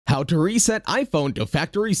How to reset iPhone to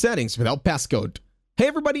factory settings without passcode. Hey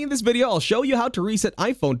everybody, in this video I'll show you how to reset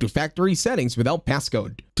iPhone to factory settings without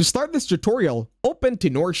passcode. To start this tutorial, open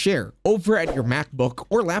Tenor Share over at your MacBook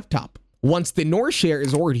or laptop. Once Tenor Share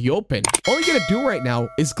is already open, all you gotta do right now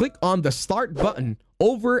is click on the Start button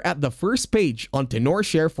over at the first page on Tenor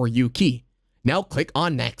Share for You key. Now click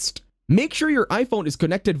on Next. Make sure your iPhone is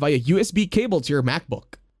connected via USB cable to your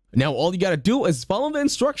MacBook. Now all you gotta do is follow the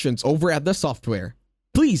instructions over at the software.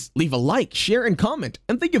 Please leave a like, share, and comment,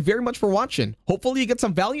 and thank you very much for watching. Hopefully you get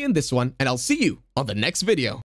some value in this one, and I'll see you on the next video.